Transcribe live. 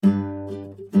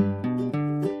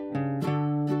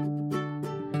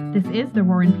This is the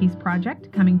War and Peace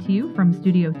Project, coming to you from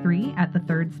Studio 3 at the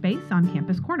Third Space on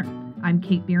Campus Corner. I'm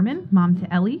Kate Bierman, mom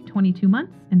to Ellie, 22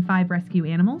 months, and 5 rescue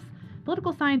animals,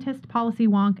 political scientist, policy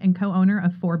wonk, and co-owner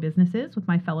of 4 businesses with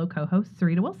my fellow co-host,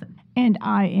 Sarita Wilson. And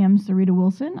I am Sarita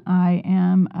Wilson. I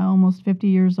am almost 50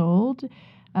 years old,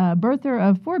 birther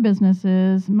of 4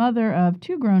 businesses, mother of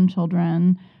 2 grown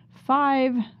children,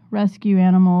 5 rescue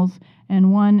animals,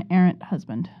 and 1 errant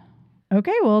husband.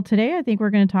 Okay, well, today I think we're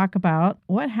going to talk about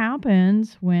what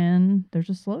happens when there's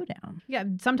a slowdown. Yeah,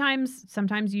 sometimes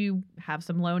you have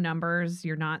some low numbers.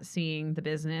 You're not seeing the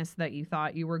business that you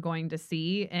thought you were going to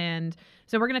see. And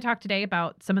so we're going to talk today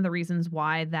about some of the reasons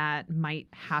why that might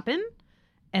happen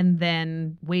and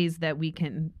then ways that we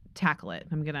can tackle it.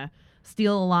 I'm going to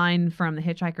steal a line from the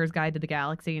Hitchhiker's Guide to the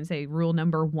Galaxy and say rule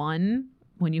number 1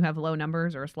 when you have low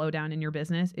numbers or a slowdown in your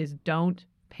business is don't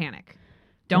panic.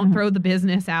 Don't throw the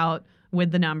business out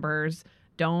with the numbers.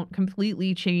 Don't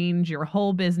completely change your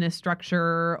whole business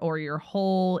structure or your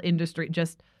whole industry.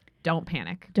 Just don't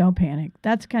panic. Don't panic.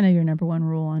 That's kind of your number 1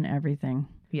 rule on everything.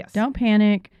 Yes. Don't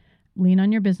panic. Lean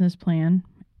on your business plan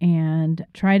and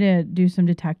try to do some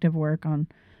detective work on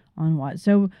what.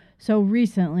 So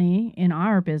recently in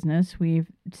our business, we've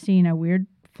seen a weird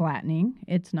flattening.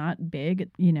 It's not big,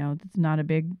 it's not a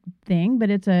big thing, but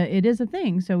it is a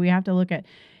thing. So we have to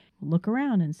look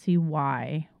around and see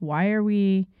why. Why are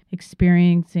we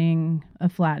experiencing a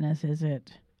flatness? Is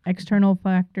it external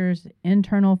factors,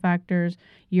 internal factors?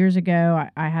 Years ago,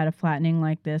 I had a flattening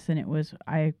like this, and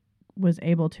I was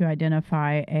able to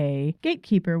identify a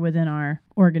gatekeeper within our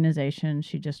organization.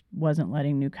 She just wasn't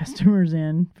letting new customers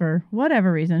in for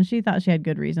whatever reason. She thought she had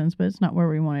good reasons, but it's not where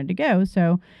we wanted to go.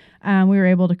 So we were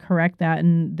able to correct that,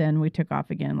 and then we took off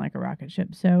again like a rocket ship.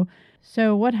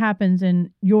 So what happens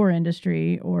in your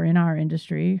industry or in our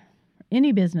industry,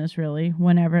 any business really,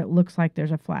 whenever it looks like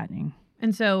there's a flattening?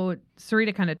 And so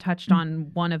Sarita kind of touched on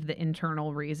one of the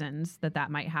internal reasons that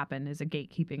might happen is a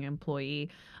gatekeeping employee.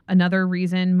 Another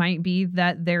reason might be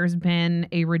that there's been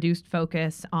a reduced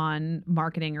focus on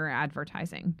marketing or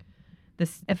advertising.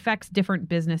 This affects different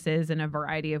businesses in a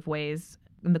variety of ways.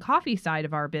 In the coffee side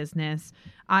of our business,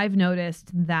 I've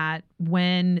noticed that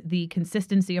when the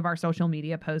consistency of our social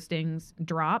media postings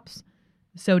drops,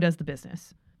 so does the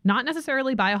business. Not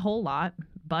necessarily by a whole lot,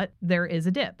 but there is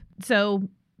a dip. So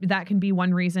that can be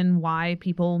one reason why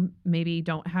people maybe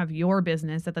don't have your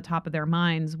business at the top of their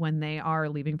minds when they are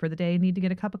leaving for the day and need to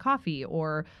get a cup of coffee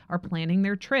or are planning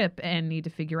their trip and need to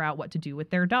figure out what to do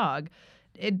with their dog.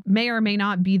 It may or may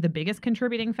not be the biggest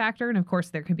contributing factor. And of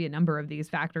course, there could be a number of these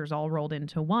factors all rolled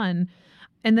into one.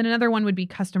 And then another one would be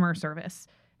customer service.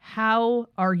 How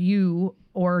are you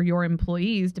or your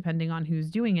employees, depending on who's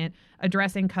doing it,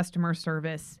 addressing customer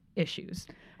service issues?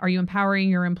 Are you empowering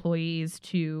your employees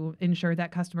to ensure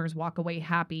that customers walk away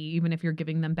happy, even if you're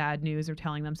giving them bad news or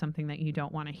telling them something that you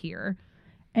don't want to hear?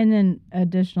 And then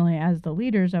additionally, as the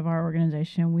leaders of our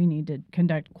organization, we need to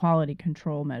conduct quality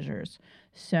control measures.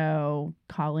 So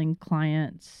calling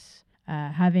clients,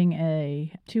 having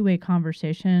a 2-way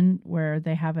conversation where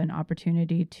they have an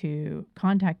opportunity to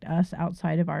contact us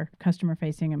outside of our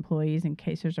customer-facing employees in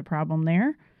case there's a problem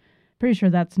there. Pretty sure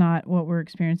that's not what we're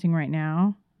experiencing right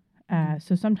now.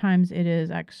 So sometimes it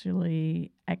is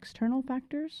actually external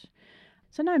factors.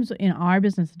 Sometimes in our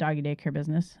business, the doggy daycare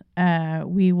business,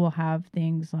 we will have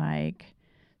things like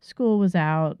school was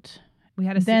out. We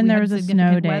had a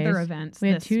snow day. Weather events.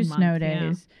 We had 2 snow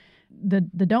days. Yeah.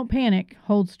 The don't panic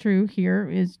holds true here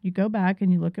is you go back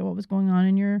and you look at what was going on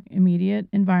in your immediate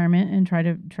environment and try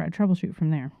to troubleshoot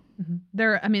from there. Mm-hmm.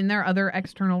 There are other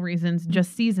external reasons.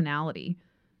 Just seasonality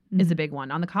is a big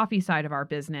one. On the coffee side of our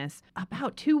business,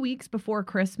 about 2 weeks before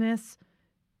Christmas,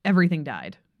 everything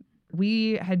died.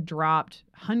 We had dropped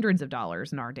hundreds of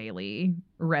dollars in our daily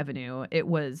revenue. It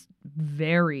was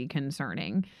very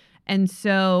concerning. And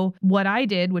so what I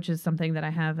did, which is something that I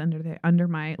have under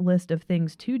my list of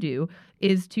things to do,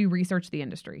 is to research the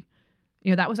industry.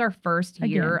 That was our first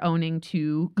year owning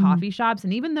 2 coffee shops.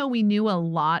 And even though we knew a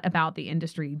lot about the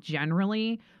industry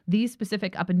generally, these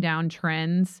specific up and down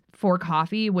trends for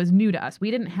coffee was new to us. We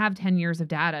didn't have 10 years of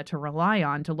data to rely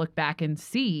on to look back and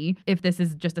see if this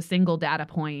is just a single data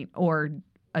point or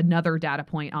another data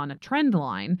point on a trend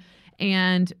line.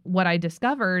 And what I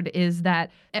discovered is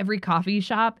that every coffee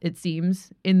shop, it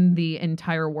seems, in the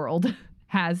entire world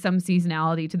has some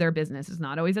seasonality to their business. It's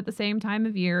not always at the same time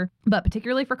of year, but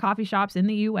particularly for coffee shops in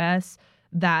the U.S.,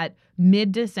 that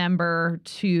mid-December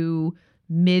to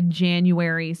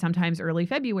mid-January, sometimes early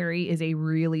February, is a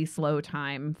really slow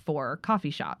time for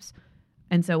coffee shops.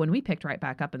 And so when we picked right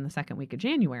back up in the second week of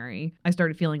January, I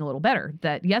started feeling a little better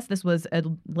that, yes, this was a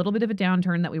little bit of a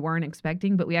downturn that we weren't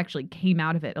expecting, but we actually came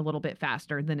out of it a little bit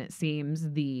faster than it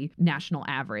seems the national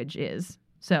average is.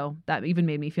 So that even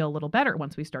made me feel a little better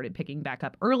once we started picking back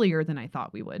up earlier than I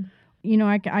thought we would. You know,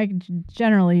 I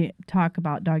generally talk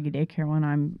about doggy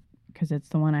daycare because it's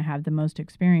the one I have the most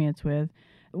experience with.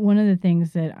 One of the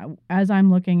things that, as I'm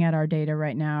looking at our data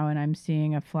right now and I'm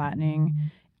seeing a flattening,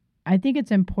 I think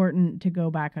it's important to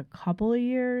go back a couple of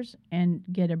years and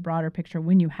get a broader picture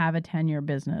when you have a 10-year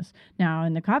business. Now,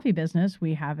 in the coffee business,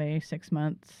 we have a 6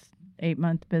 months,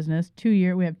 8-month business,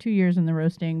 we have 2 years in the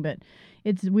roasting, but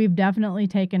we've definitely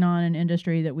taken on an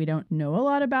industry that we don't know a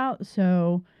lot about.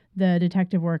 So the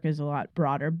detective work is a lot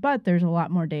broader, but there's a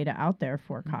lot more data out there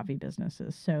for coffee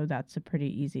businesses. So that's a pretty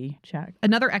easy check.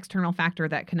 Another external factor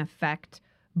that can affect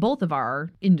both of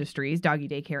our industries, doggy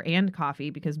daycare and coffee,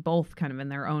 because both kind of in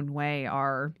their own way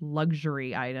are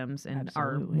luxury items and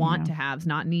Absolutely, are want to haves,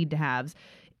 not need to haves,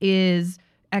 is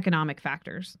economic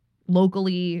factors,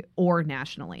 locally or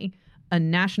nationally. A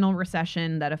national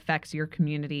recession that affects your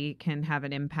community can have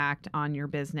an impact on your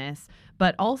business.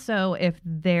 But also, if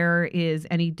there is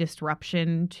any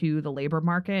disruption to the labor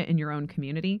market in your own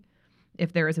community,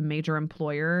 if there is a major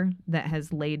employer that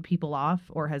has laid people off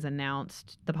or has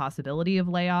announced the possibility of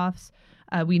layoffs,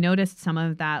 we noticed some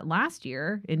of that last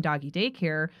year in doggy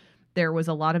daycare. There was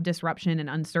a lot of disruption and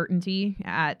uncertainty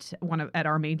at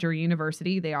our major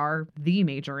university. They are the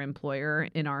major employer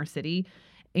in our city.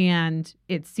 And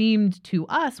it seemed to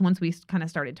us, once we kind of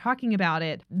started talking about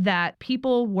it, that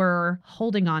people were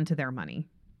holding on to their money.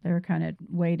 They were kind of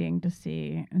waiting to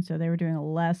see. And so they were doing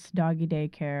less doggy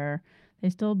daycare. They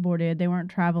still boarded. They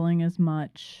weren't traveling as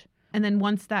much. And then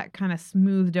once that kind of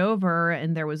smoothed over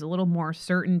and there was a little more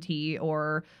certainty,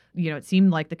 or, it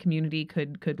seemed like the community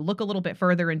could look a little bit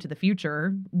further into the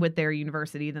future with their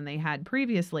university than they had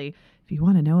previously. If you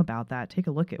want to know about that, take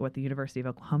a look at what the University of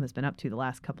Oklahoma has been up to the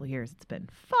last couple of years. It's been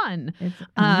fun. It's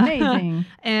amazing.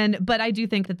 But I do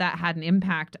think that had an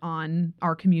impact on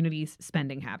our community's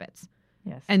spending habits.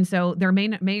 Yes. And so there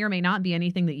may or may not be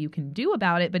anything that you can do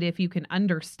about it, but if you can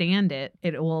understand it,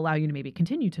 it will allow you to maybe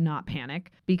continue to not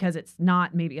panic, because it's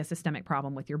not maybe a systemic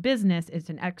problem with your business. It's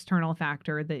an external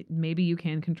factor that maybe you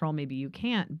can control, maybe you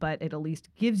can't, but it at least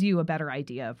gives you a better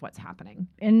idea of what's happening.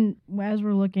 And as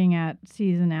we're looking at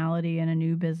seasonality in a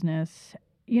new business,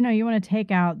 you want to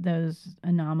take out those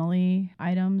anomaly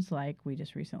items. Like we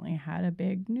just recently had a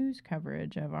big news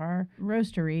coverage of our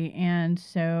roastery. And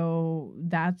so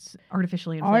that's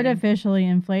artificially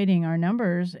inflating our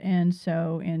numbers. And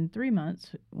so in 3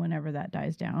 months, whenever that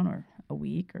dies down, or a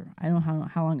week, or I don't know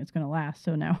how long it's going to last.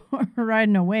 So now we're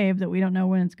riding a wave that we don't know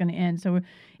when it's going to end. So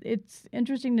it's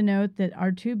interesting to note that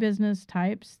our two business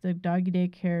types, the doggy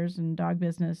daycares and dog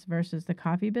business versus the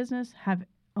coffee business, have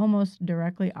almost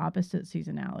directly opposite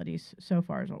seasonalities so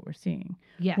far, is what we're seeing.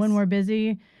 Yes. When we're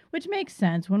busy, which makes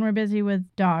sense. When we're busy with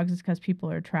dogs, it's because people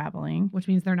are traveling. Which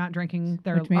means they're not drinking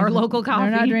our local coffee.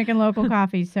 They're not drinking local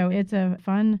coffee. So it's a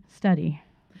fun study.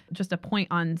 Just a point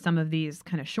on some of these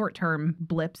kind of short-term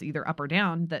blips, either up or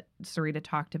down, that Sarita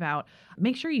talked about.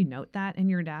 Make sure you note that in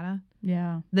your data.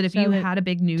 Yeah. That if you had a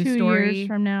big news 2 story, years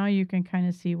from now, you can kind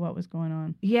of see what was going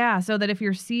on. Yeah. So that if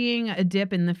you're seeing a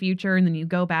dip in the future and then you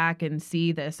go back and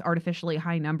see this artificially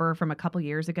high number from a couple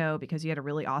years ago because you had a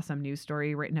really awesome news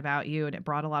story written about you and it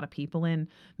brought a lot of people in,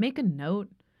 make a note.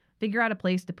 Figure out a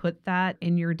place to put that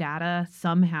in your data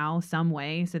somehow, some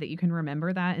way, so that you can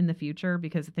remember that in the future,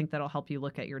 because I think that'll help you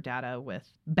look at your data with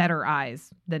better eyes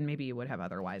than maybe you would have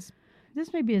otherwise.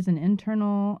 This maybe is an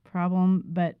internal problem,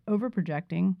 but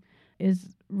over-projecting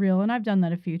is real. And I've done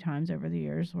that a few times over the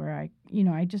years where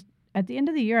I just, at the end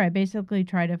of the year, I basically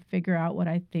try to figure out what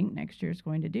I think next year is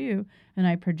going to do, and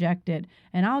I project it.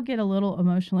 And I'll get a little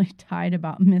emotionally tied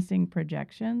about missing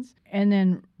projections. And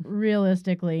then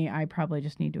realistically, I probably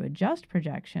just need to adjust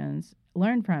projections,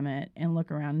 learn from it, and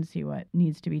look around and see what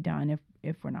needs to be done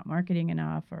if we're not marketing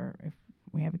enough, or if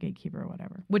we have a gatekeeper or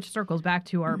whatever. Which circles back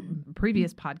to our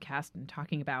previous podcast and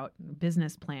talking about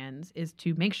business plans, is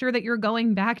to make sure that you're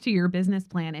going back to your business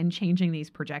plan and changing these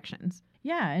projections.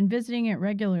 Yeah, and visiting it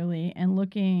regularly and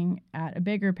looking at a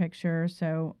bigger picture.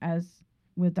 So as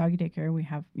with doggy daycare, we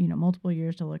have, multiple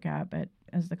years to look at, but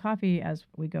as the coffee, as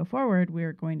we go forward,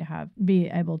 we're going to be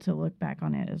able to look back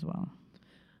on it as well.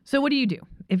 So what do you do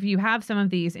if you have some of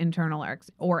these internal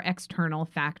or external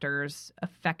factors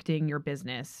affecting your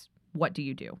business? What do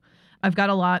you do? I've got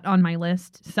a lot on my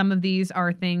list. Some of these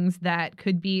are things that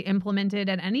could be implemented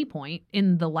at any point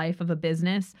in the life of a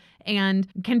business and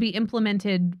can be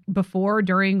implemented before,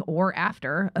 during, or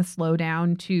after a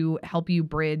slowdown to help you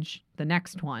bridge the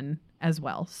next one as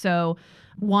well. So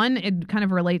one, it kind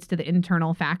of relates to the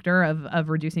internal factor of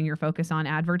reducing your focus on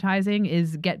advertising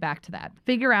is get back to that.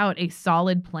 Figure out a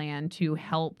solid plan to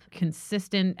help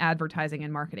consistent advertising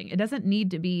and marketing. It doesn't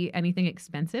need to be anything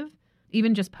expensive.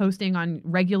 Even just posting on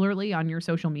regularly on your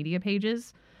social media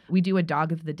pages. We do a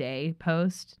dog of the day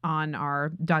post on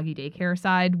our doggy daycare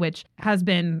side, which has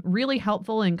been really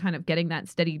helpful in kind of getting that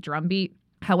steady drumbeat.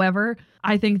 However,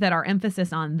 I think that our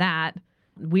emphasis on that,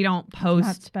 we don't post.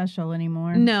 It's not special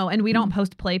anymore. No, and we don't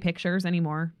post play pictures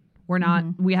anymore. We're not,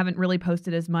 we haven't really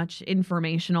posted as much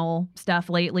informational stuff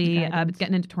lately. It's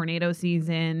getting into tornado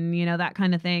season, you know, that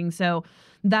kind of thing. So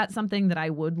that's something that I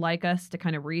would like us to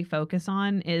kind of refocus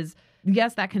on is,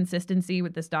 yes, that consistency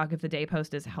with this dog of the day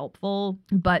post is helpful,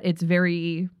 but it's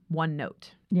very one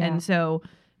note. Yeah. And so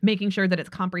making sure that it's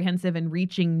comprehensive and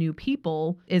reaching new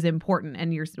people is important.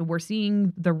 And we're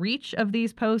seeing the reach of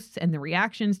these posts and the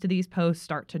reactions to these posts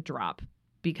start to drop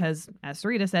because, as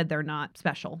Sarita said, they're not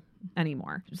special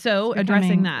anymore. So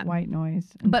addressing that. White noise.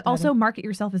 But also market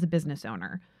yourself as a business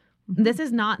owner. This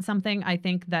is not something I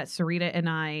think that Sarita and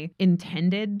I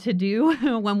intended to do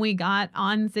when we got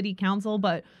on city council,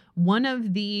 but one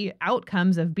of the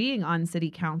outcomes of being on city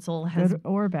council has good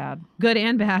or bad, good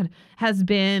and bad, has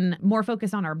been more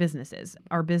focus on our businesses.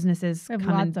 Our businesses we have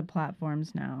lots of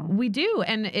platforms now. We do,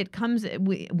 and it comes.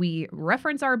 We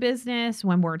reference our business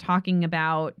when we're talking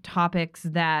about topics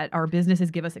that our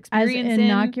businesses give us experience as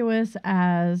innocuous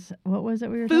as what was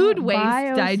it we were food talking?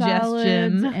 Waste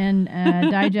digestion and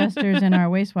digesters in our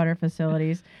wastewater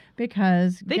facilities.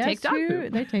 Because they take dog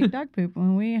poop. They take dog poop,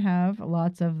 and we have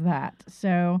lots of that.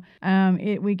 So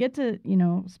we get to,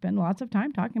 spend lots of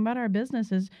time talking about our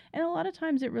businesses. And a lot of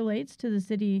times it relates to the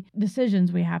city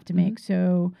decisions we have to make.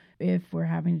 So if we're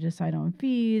having to decide on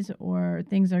fees or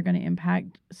things that are going to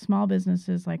impact small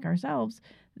businesses like ourselves,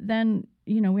 then,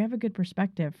 we have a good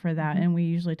perspective for that. And we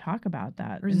usually talk about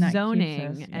that. Or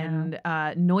zoning and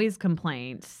noise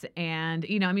complaints. And,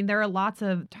 there are lots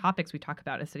of topics we talk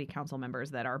about as city council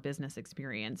members that are business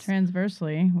experience.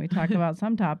 Transversely, we talk about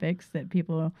some topics that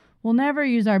people will never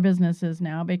use our businesses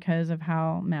now because of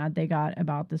how mad they got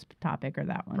about this topic or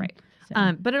that one. Right.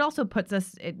 So. But it also puts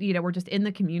us, we're just in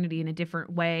the community in a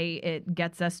different way. It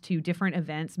gets us to different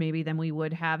events maybe than we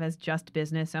would have as just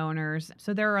business owners.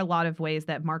 So there are a lot of ways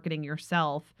that marketing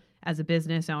yourself as a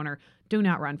business owner, do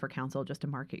not run for council just to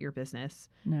market your business.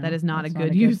 No, that is not a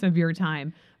good use of your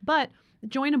time. But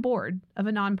join a board of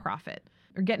a nonprofit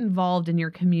or get involved in your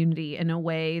community in a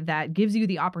way that gives you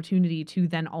the opportunity to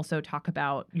then also talk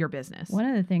about your business. One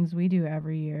of the things we do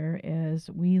every year is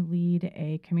we lead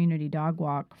a community dog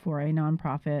walk for a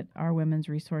nonprofit, our Women's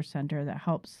Resource Center, that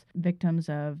helps victims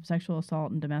of sexual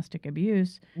assault and domestic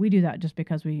abuse. We do that just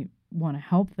because we want to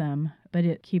help them, but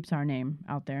it keeps our name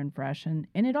out there and fresh. And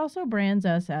it also brands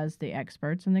us as the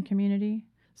experts in the community.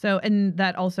 So, and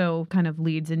that also kind of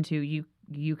leads into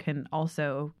you can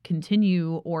also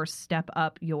continue or step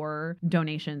up your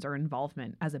donations or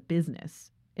involvement as a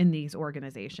business in these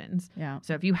organizations. Yeah.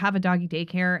 So if you have a doggy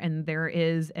daycare and there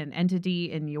is an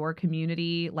entity in your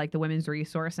community like the Women's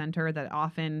Resource Center that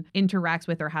often interacts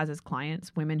with or has as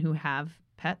clients women who have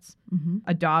pets,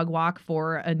 a dog walk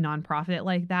for a nonprofit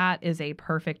like that is a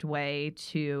perfect way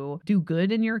to do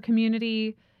good in your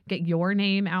community, get your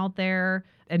name out there,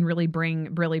 and really bring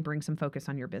some focus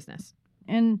on your business.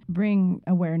 And bring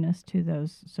awareness to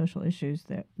those social issues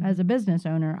that, as a business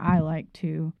owner, I like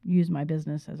to use my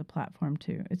business as a platform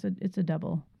too. It's a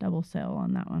double sell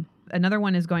on that one. Another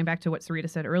one is going back to what Sarita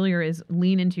said earlier is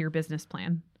lean into your business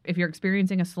plan. If you're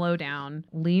experiencing a slowdown,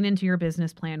 lean into your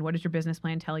business plan. What does your business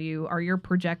plan tell you? Are your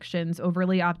projections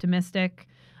overly optimistic?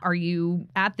 Are you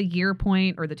at the year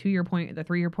point or the 2-year point, the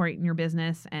 3-year point in your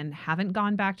business and haven't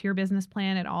gone back to your business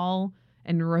plan at all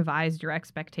and revised your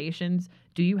expectations?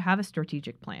 Do you have a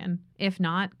strategic plan? If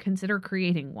not, consider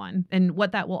creating one. And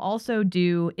what that will also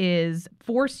do is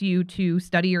force you to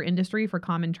study your industry for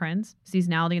common trends.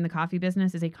 Seasonality in the coffee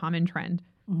business is a common trend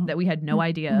that we had no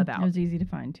idea about. It was easy to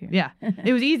find too. Yeah,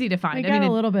 it was easy to find. We got a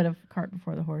little bit of cart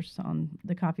before the horse on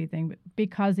the coffee thing, but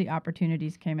because the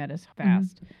opportunities came at us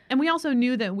fast. And we also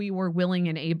knew that we were willing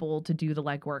and able to do the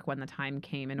legwork when the time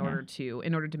came in order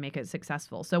to make it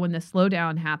successful. So when the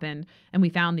slowdown happened and we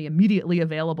found the immediately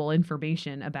available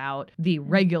information about the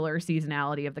regular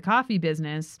seasonality of the coffee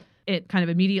business, it kind of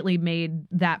immediately made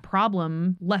that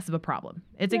problem less of a problem.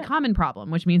 It's a common problem,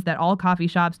 which means that all coffee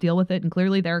shops deal with it. And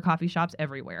clearly there are coffee shops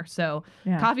everywhere. So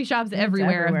coffee shops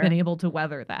everywhere have been able to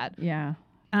weather that. Yeah.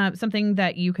 Something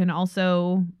that you can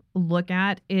also look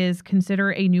at is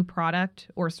consider a new product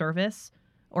or service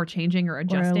or changing or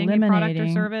adjusting a product or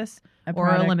service,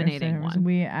 or eliminating one.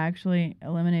 We actually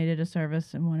eliminated a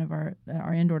service in one of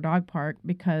our indoor dog park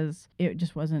because it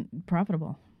just wasn't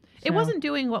profitable. It wasn't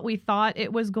doing what we thought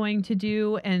it was going to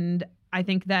do, and I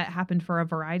think that happened for a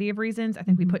variety of reasons. I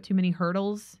think we put too many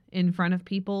hurdles in front of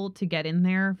people to get in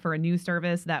there for a new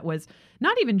service that was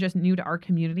not even just new to our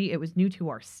community, it was new to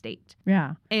our state.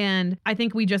 Yeah. And I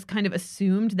think we just kind of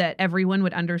assumed that everyone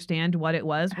would understand what it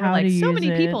was. We're like, so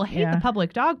many people hate the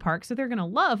public dog park, so they're going to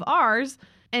love ours.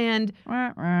 And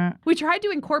we tried to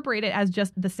incorporate it as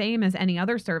just the same as any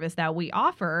other service that we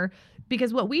offer,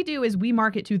 because what we do is we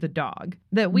market to the dog.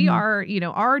 That we are,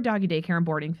 our doggy daycare and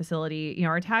boarding facility,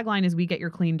 our tagline is we get your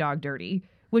clean dog dirty,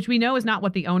 which we know is not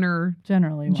what the owner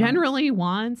generally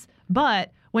wants.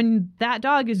 But when that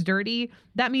dog is dirty,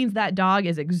 that means that dog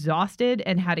is exhausted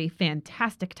and had a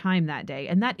fantastic time that day.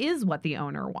 And that is what the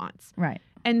owner wants. Right.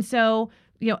 And so,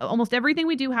 almost everything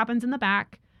we do happens in the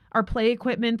back. Our play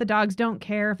equipment, the dogs don't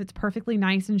care if it's perfectly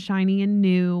nice and shiny and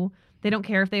new. They don't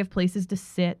care if they have places to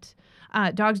sit.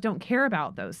 Dogs don't care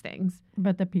about those things.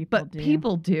 But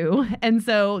people do. And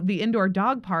so the indoor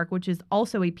dog park, which is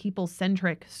also a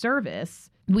people-centric service,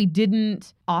 we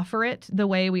didn't offer it the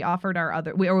way we offered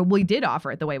we did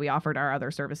offer it the way we offered our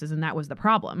other services, and that was the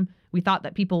problem. We thought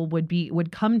that people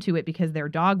would come to it because their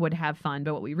dog would have fun,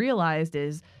 but what we realized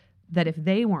is that if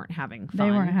they weren't having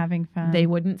fun, they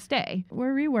wouldn't stay.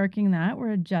 We're reworking that.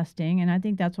 We're adjusting. And I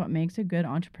think that's what makes a good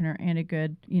entrepreneur and a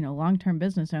good, long-term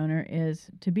business owner is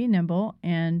to be nimble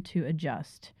and to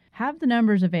adjust. Have the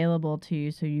numbers available to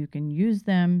you so you can use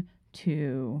them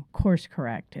to course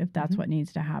correct if that's what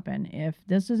needs to happen. If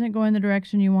this isn't going the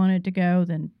direction you want it to go,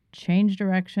 then change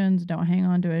directions. Don't hang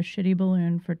on to a shitty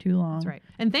balloon for too long. That's right.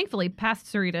 And thankfully, past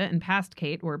Sarita and past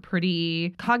Kate were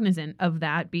pretty cognizant of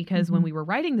that, because when we were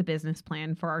writing the business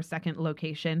plan for our second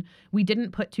location, we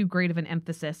didn't put too great of an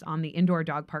emphasis on the indoor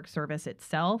dog park service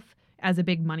itself as a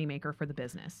big moneymaker for the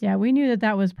business. Yeah, we knew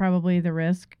that was probably the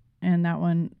risk. And that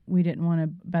one we didn't want to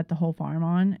bet the whole farm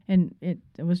on. And it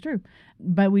was true.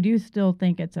 But we do still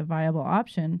think it's a viable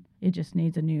option. It just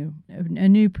needs a new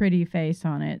pretty face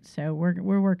on it. So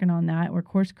we're working on that. We're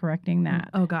course correcting that.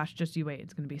 Oh gosh, just you wait.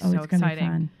 It's going to be so exciting. Gonna be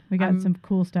fun. We got some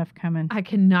cool stuff coming. I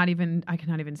cannot even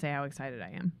say how excited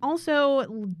I am. Also,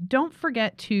 don't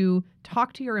forget to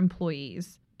talk to your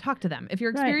employees. Talk to them. If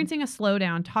you're experiencing a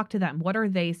slowdown, talk to them. What are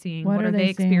they seeing? What are they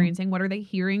experiencing? What are they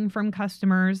hearing from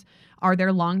customers? Are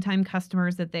there longtime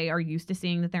customers that they are used to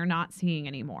seeing that they're not seeing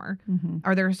anymore?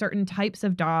 Are there certain types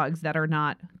of dogs that are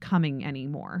not coming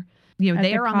anymore?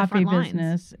 They are on the front lines.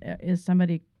 Business, is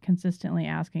somebody consistently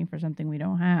asking for something we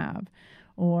don't have?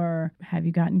 Or have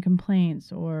you gotten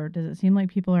complaints? Or does it seem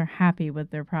like people are happy with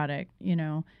their product,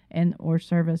 or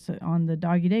service on the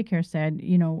doggy daycare side,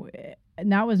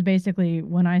 And that was basically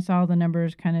when I saw the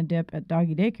numbers kind of dip at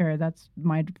doggy daycare. That's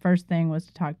my first thing, was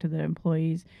to talk to the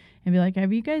employees and be like,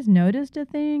 have you guys noticed a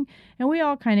thing? And we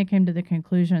all kind of came to the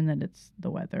conclusion that it's the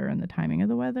weather and the timing of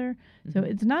the weather. So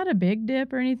it's not a big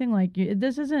dip or anything. Like,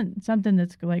 this isn't something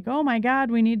that's like, oh my God,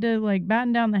 we need to like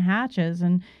batten down the hatches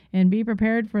and be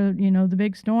prepared for, the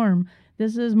big storm.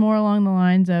 This is more along the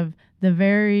lines of the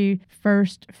very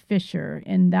first fisher.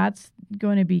 And that's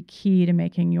going to be key to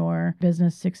making your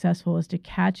business successful, is to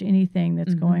catch anything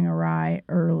that's going awry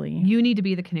early. You need to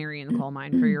be the canary in the coal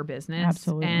mine for your business.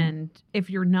 Absolutely. And if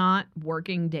you're not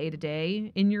working day to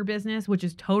day in your business, which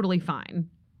is totally fine,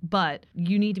 but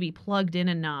you need to be plugged in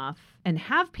enough and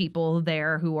have people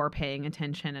there who are paying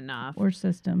attention enough, or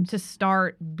systems, to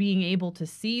start being able to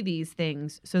see these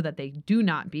things so that they do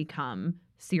not become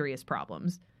serious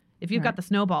problems. If you've got the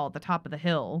snowball at the top of the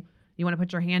hill, you want to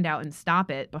put your hand out and stop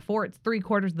it before it's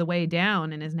 3/4 of the way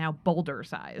down and is now boulder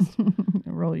sized.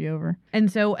 Roll you over.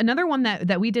 And so another one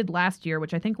that we did last year,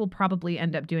 which I think we'll probably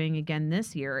end up doing again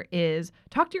this year, is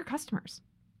talk to your customers.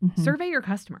 Survey your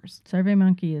customers.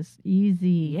 SurveyMonkey is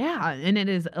easy. Yeah, and it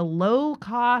is a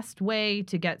low-cost way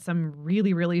to get some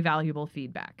really, really valuable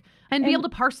feedback and be able to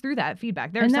parse through that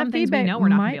feedback. There are some things we know we're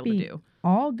not going to be able to do.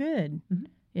 All good.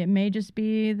 It may just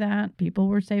be that people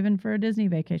were saving for a Disney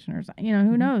vacation or something.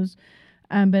 Who knows?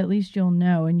 But at least you'll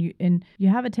know. And you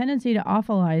have a tendency to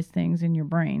awfulize things in your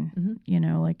brain.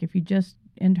 Like if you just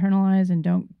internalize and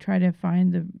don't try to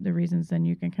find the reasons, then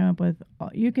you can come up with,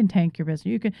 you can tank your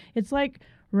business. It's like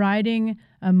riding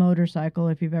a motorcycle.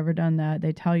 If you've ever done that,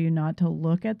 they tell you not to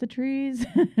look at the trees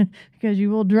because you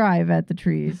will drive at the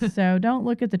trees. So don't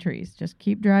look at the trees. Just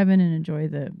keep driving and enjoy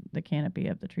the canopy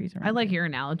of the trees around. I like your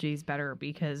analogies better,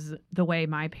 because the way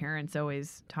my parents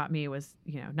always taught me was,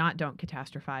 not don't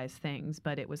catastrophize things,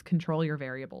 but it was control your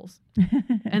variables.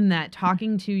 And that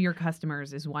talking to your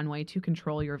customers is one way to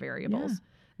control your variables.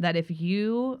 that if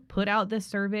you put out this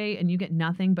survey and you get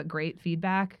nothing but great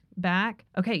feedback back,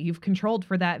 okay, you've controlled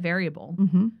for that variable.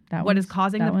 What is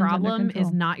causing the problem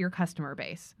is not your customer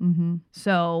base.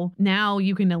 So now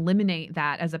you can eliminate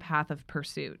that as a path of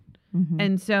pursuit.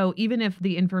 And so even if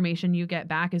the information you get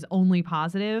back is only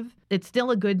positive, it's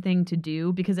still a good thing to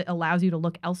do because it allows you to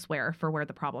look elsewhere for where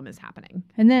the problem is happening.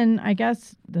 And then I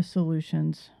guess the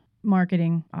solutions,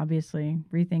 marketing, obviously,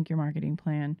 rethink your marketing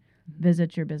plan,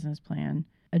 visit your business plan,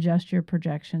 adjust your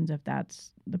projections if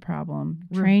that's the problem,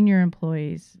 train your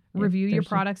employees. Review your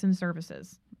products and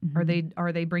services.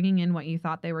 Are they bringing in what you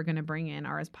thought they were going to bring in?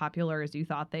 Are as popular as you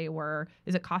thought they were?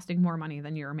 Is it costing more money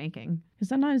than you're making? Because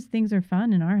sometimes things are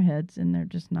fun in our heads and they're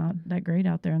just not that great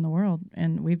out there in the world.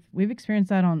 And we've experienced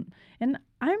that and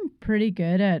I'm pretty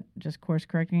good at just course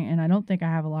correcting, and I don't think I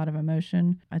have a lot of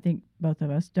emotion. I think both of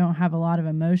us don't have a lot of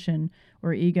emotion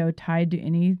or ego tied to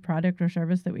any product or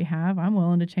service that we have. I'm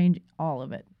willing to change all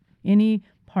of it. Any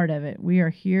part of it. We are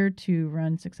here to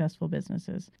run successful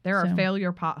businesses. There are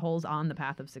failure potholes on the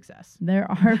path of success. There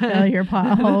are failure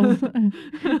potholes.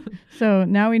 So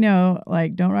now we know,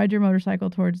 like, don't ride your motorcycle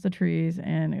towards the trees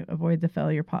and avoid the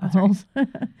failure potholes. Right.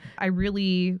 I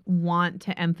really want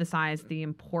to emphasize the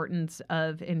importance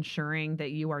of ensuring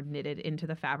that you are knitted into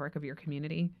the fabric of your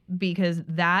community, because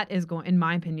that is in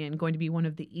my opinion, going to be one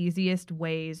of the easiest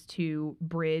ways to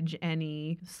bridge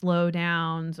any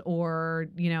slowdowns, or,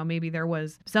 maybe there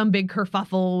was some big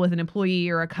kerfuffle with an employee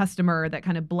or a customer that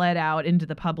kind of bled out into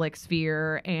the public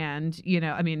sphere. And,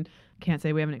 can't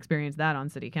say we haven't experienced that on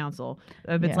city council.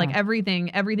 It's like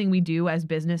everything we do as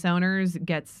business owners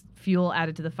gets fuel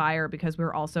added to the fire because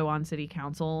we're also on city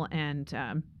council, and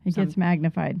it gets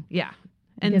magnified. Yeah.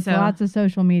 And so lots of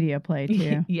social media play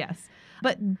too. Yes.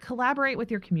 But collaborate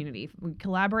with your community.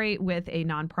 Collaborate with a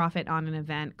nonprofit on an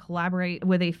event. Collaborate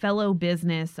with a fellow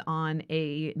business on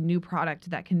a new product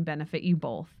that can benefit you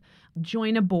both.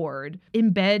 Join a board.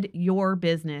 Embed your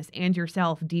business and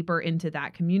yourself deeper into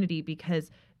that community,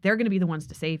 because they're going to be the ones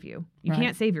to save you. You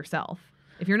can't save yourself.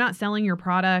 If you're not selling your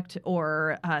product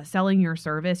or selling your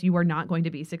service, you are not going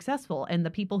to be successful. And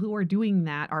the people who are doing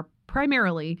that are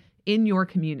primarily in your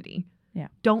community. Yeah.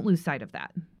 Don't lose sight of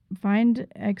that. Find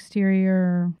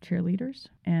exterior cheerleaders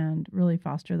and really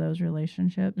foster those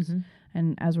relationships.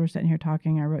 And as we're sitting here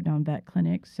talking, I wrote down vet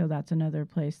clinics. So that's another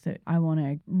place that I want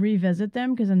to revisit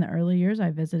them, because in the early years,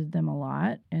 I visited them a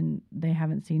lot and they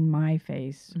haven't seen my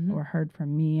face or heard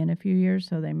from me in a few years.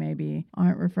 So they maybe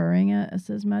aren't referring us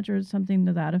as much or something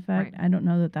to that effect. Right. I don't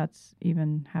know that that's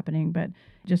even happening, but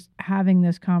just having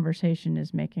this conversation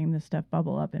is making this stuff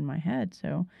bubble up in my head.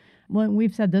 So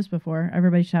we've said this before,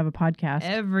 everybody should have a podcast.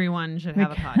 Everyone should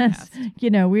have a podcast.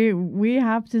 We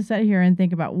have to sit here and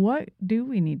think about, what do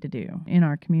we need to do in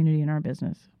our community, in our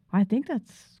business? I think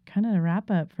that's kind of a wrap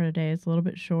up for today. It's a little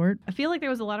bit short. I feel like there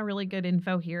was a lot of really good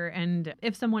info here. And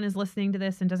if someone is listening to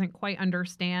this and doesn't quite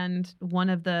understand one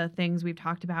of the things we've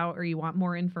talked about, or you want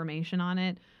more information on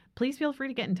it, please feel free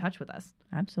to get in touch with us.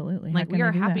 Absolutely. Like, we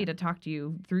are happy to talk to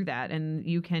you through that. And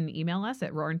you can email us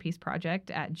at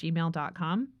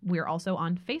roarandpeaceproject@gmail.com. We're also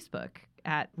on Facebook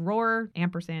at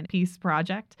Roar&Peace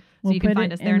Project. So you can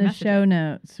find us there in the show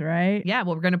notes, right? Yeah,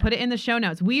 well, we're going to put it in the show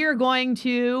notes. We are going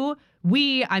to,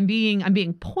 I'm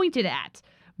being pointed at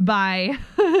by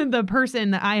the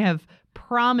person that I have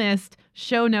promised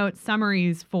show note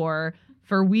summaries for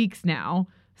weeks now.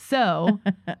 So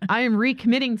I am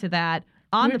recommitting to that.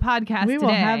 On the podcast today, we will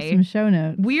have some show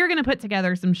notes. We are going to put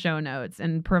together some show notes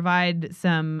and provide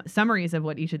some summaries of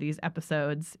what each of these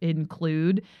episodes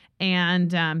include,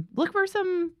 and look for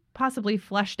some possibly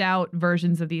fleshed out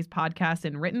versions of these podcasts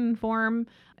in written form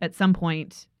at some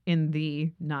point in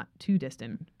the not too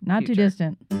distant future.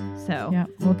 So, yeah.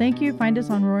 Well, thank you. Find us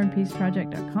on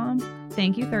roarandpeaceproject.com.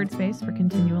 Thank you, Third Space, for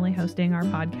continually hosting our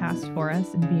podcast for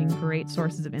us and being great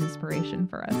sources of inspiration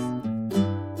for us.